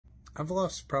I've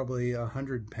lost probably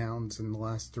 100 pounds in the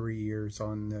last 3 years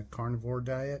on the carnivore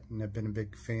diet, and I've been a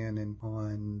big fan. And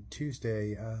on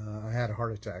Tuesday, I had a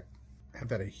heart attack. I've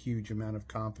had a huge amount of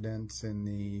confidence in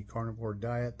the carnivore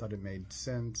diet, thought it made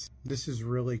sense. This is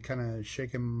really kind of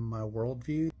shaking my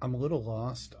worldview. I'm a little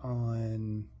lost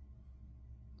on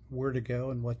where to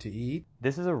go and what to eat.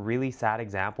 This is a really sad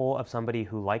example of somebody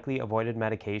who likely avoided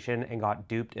medication and got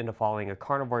duped into following a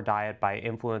carnivore diet by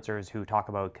influencers who talk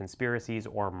about conspiracies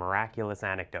or miraculous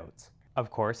anecdotes.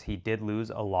 Of course, he did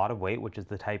lose a lot of weight, which is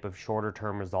the type of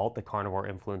shorter-term result the carnivore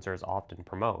influencers often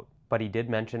promote. But he did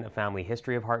mention a family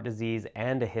history of heart disease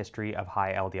and a history of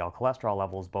high LDL cholesterol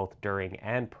levels both during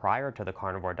and prior to the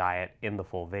carnivore diet in the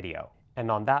full video.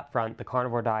 And on that front, the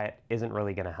carnivore diet isn't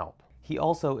really going to help. He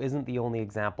also isn't the only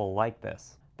example like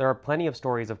this. There are plenty of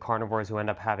stories of carnivores who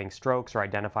end up having strokes or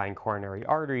identifying coronary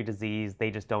artery disease. They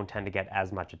just don't tend to get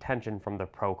as much attention from the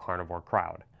pro-carnivore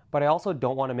crowd. But I also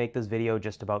don't want to make this video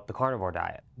just about the carnivore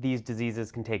diet. These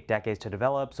diseases can take decades to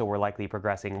develop, so we're likely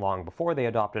progressing long before they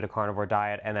adopted a carnivore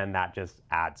diet, and then that just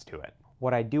adds to it.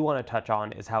 What I do want to touch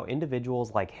on is how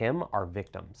individuals like him are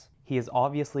victims. He is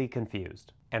obviously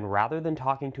confused, and rather than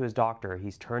talking to his doctor,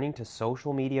 he's turning to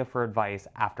social media for advice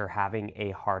after having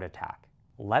a heart attack.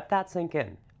 Let that sink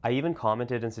in. I even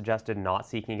commented and suggested not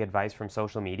seeking advice from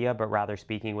social media, but rather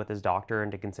speaking with his doctor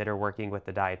and to consider working with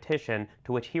the dietitian,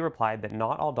 to which he replied that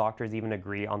not all doctors even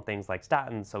agree on things like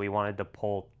statins, so he wanted to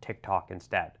pull TikTok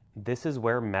instead. This is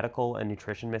where medical and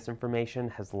nutrition misinformation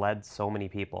has led so many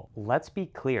people. Let's be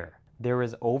clear. There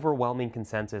is overwhelming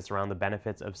consensus around the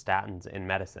benefits of statins in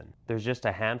medicine. There's just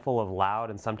a handful of loud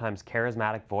and sometimes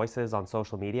charismatic voices on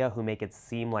social media who make it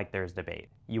seem like there's debate.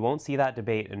 You won't see that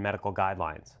debate in medical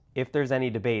guidelines. If there's any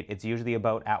debate, it's usually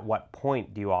about at what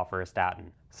point do you offer a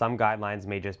statin. Some guidelines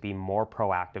may just be more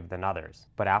proactive than others,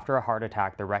 but after a heart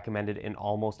attack, they're recommended in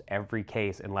almost every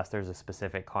case unless there's a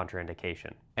specific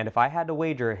contraindication. And if I had to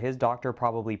wager, his doctor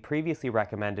probably previously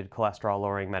recommended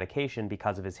cholesterol-lowering medication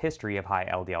because of his history of high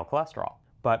LDL cholesterol.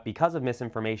 But because of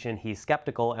misinformation, he's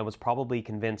skeptical and was probably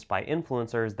convinced by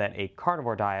influencers that a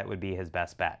carnivore diet would be his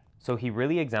best bet. So he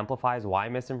really exemplifies why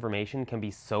misinformation can be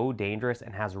so dangerous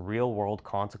and has real-world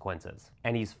consequences.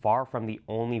 And he's far from the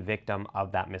only victim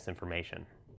of that misinformation.